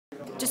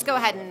Just go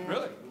ahead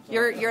and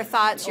your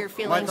thoughts, your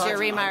feelings, your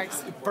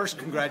remarks. First,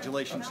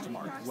 congratulations to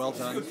Mark. Well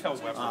done.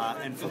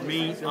 And for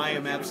me, I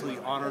am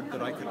absolutely honored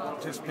that I could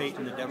participate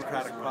in the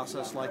democratic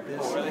process like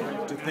this.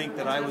 To think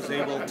that I was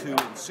able to,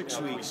 in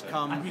 6 weeks,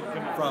 come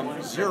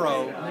from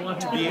zero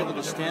to be able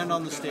to stand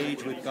on the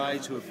stage with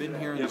guys who have been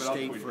here in the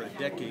state for a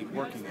decade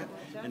working it,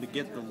 and to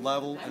get the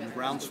level and the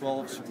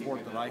groundswell of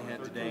support that I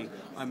had today,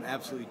 I'm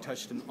absolutely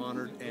touched and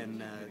honored,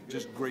 and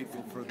just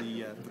grateful for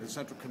the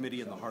Central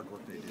Committee and the hard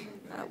work they do.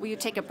 Will you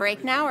take a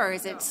break now, or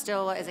is it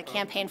still a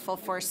campaign full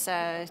force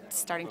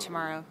starting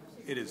tomorrow?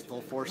 It is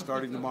full force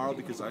starting tomorrow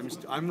because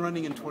I'm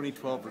running in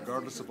 2012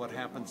 regardless of what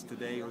happens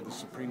today or the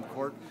Supreme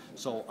Court.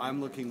 So I'm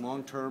looking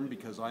long term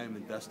because I am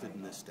invested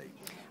in this state.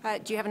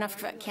 Do you have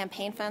enough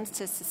campaign funds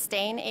to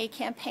sustain a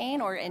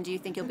campaign, and do you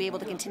think you'll be able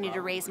to continue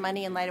to raise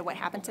money in light of what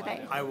happened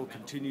today? I will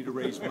continue to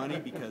raise money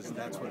because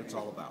that's what it's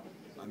all about.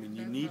 I mean,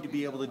 you need to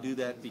be able to do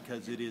that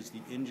because it is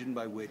the engine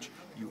by which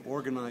you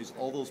organize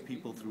all those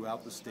people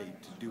throughout the state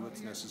to do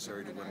what's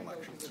necessary to win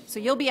elections. So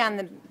you'll be on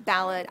the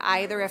ballot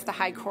either if the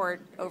High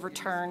Court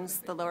overturns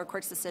the lower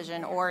court's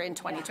decision or in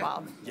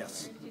 2012?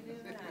 Yes.